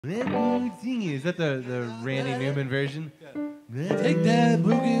Blackbird singing. Is that the Randy Newman version? Take that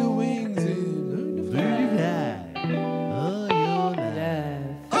boogie wings and learn to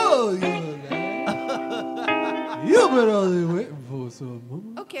fly. Oh, you're alive. You've been only waiting for some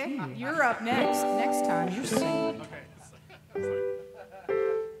moment. Okay, you're up next. Next time, you're singing.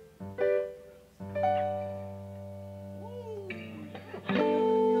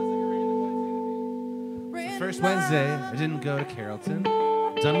 First Wednesday, I didn't go to Carrollton.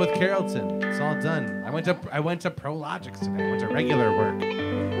 Done with Carrollton. It's all done. I went to Prologics today. I went to regular work.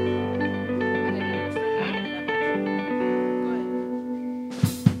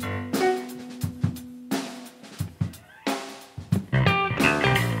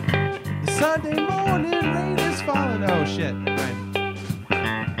 The Sunday morning rain is falling. Oh shit. Right.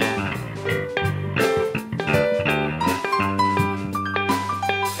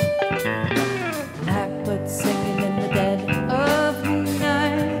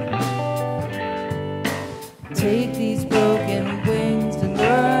 Take these broken wings to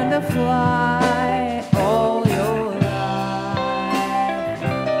learn to fly all your life.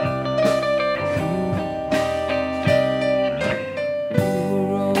 You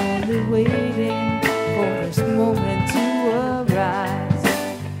were only waiting for this moment to arise.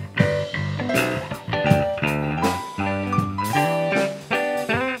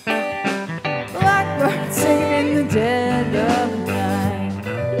 Blackbird sing in the dead of night.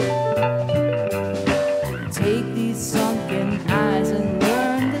 Take these sunken eyes and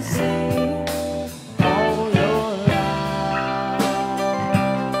learn to sing all your life.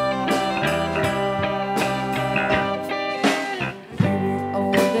 You were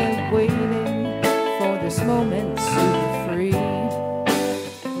only waiting for this moment to be free.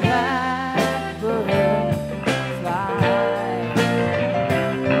 Blackbird, fly.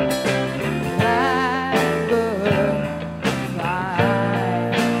 Blackbird, fly.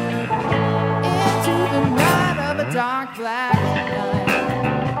 Into the night of a dark black night.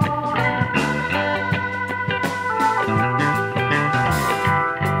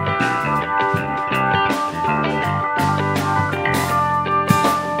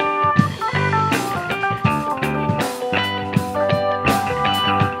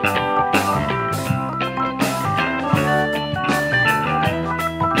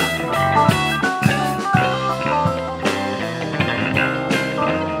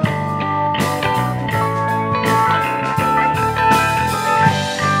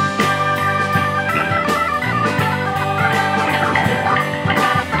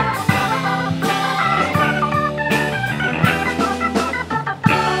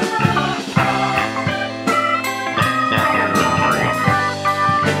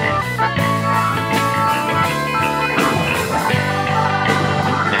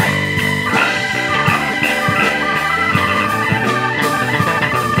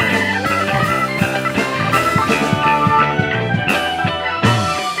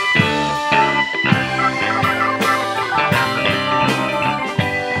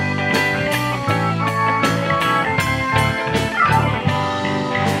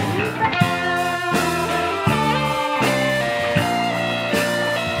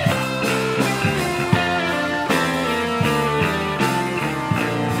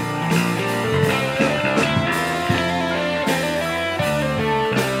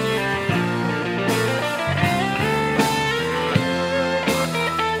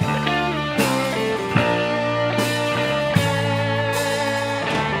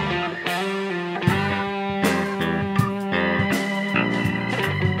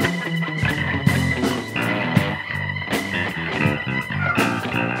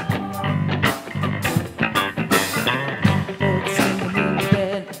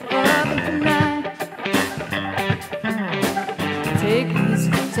 Take these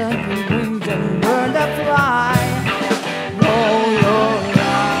sunken wings and learn to fly all your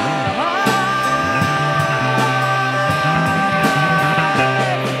life.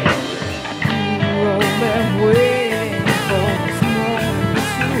 You've only waiting for this moment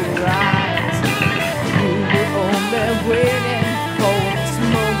to rise. You were only waiting for this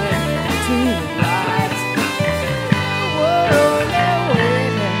moment to rise. You were only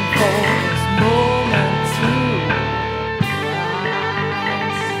waiting for this moment to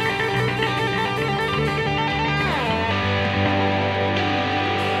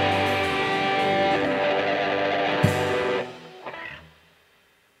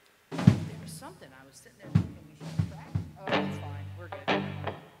something I was sitting there thinking we should track. Oh, it's fine. We're good.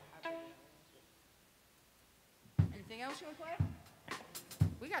 Anything else you want to play?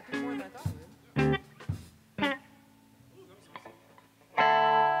 We got through more than I thought we would.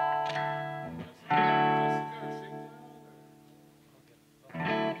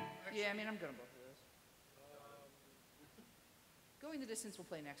 I mean, I'm good on both of those. Going the Distance we'll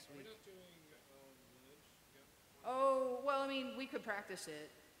play next week. We're not doing Lineage again? Oh, well, I mean, we could practice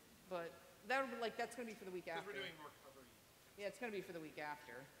it, but that would that's going to be for the week Because after. we're doing more covery. Yeah, it's going to be for the week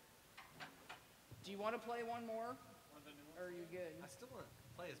after. Do you want to play one more? One of the new ones? Or are you good? I still want to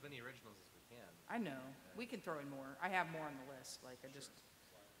play as many originals as we can. I know. We can throw in more. I have more on the list. Like, I just...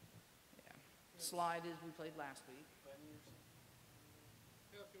 Yeah. Slide is we played last week.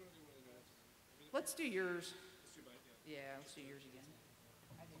 Yeah, if you want to do one of the new ones. I mean, Let's do yours. let's do mine, yeah. Yeah, let's do yours again.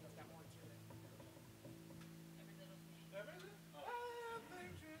 I think it's got more to it. Every little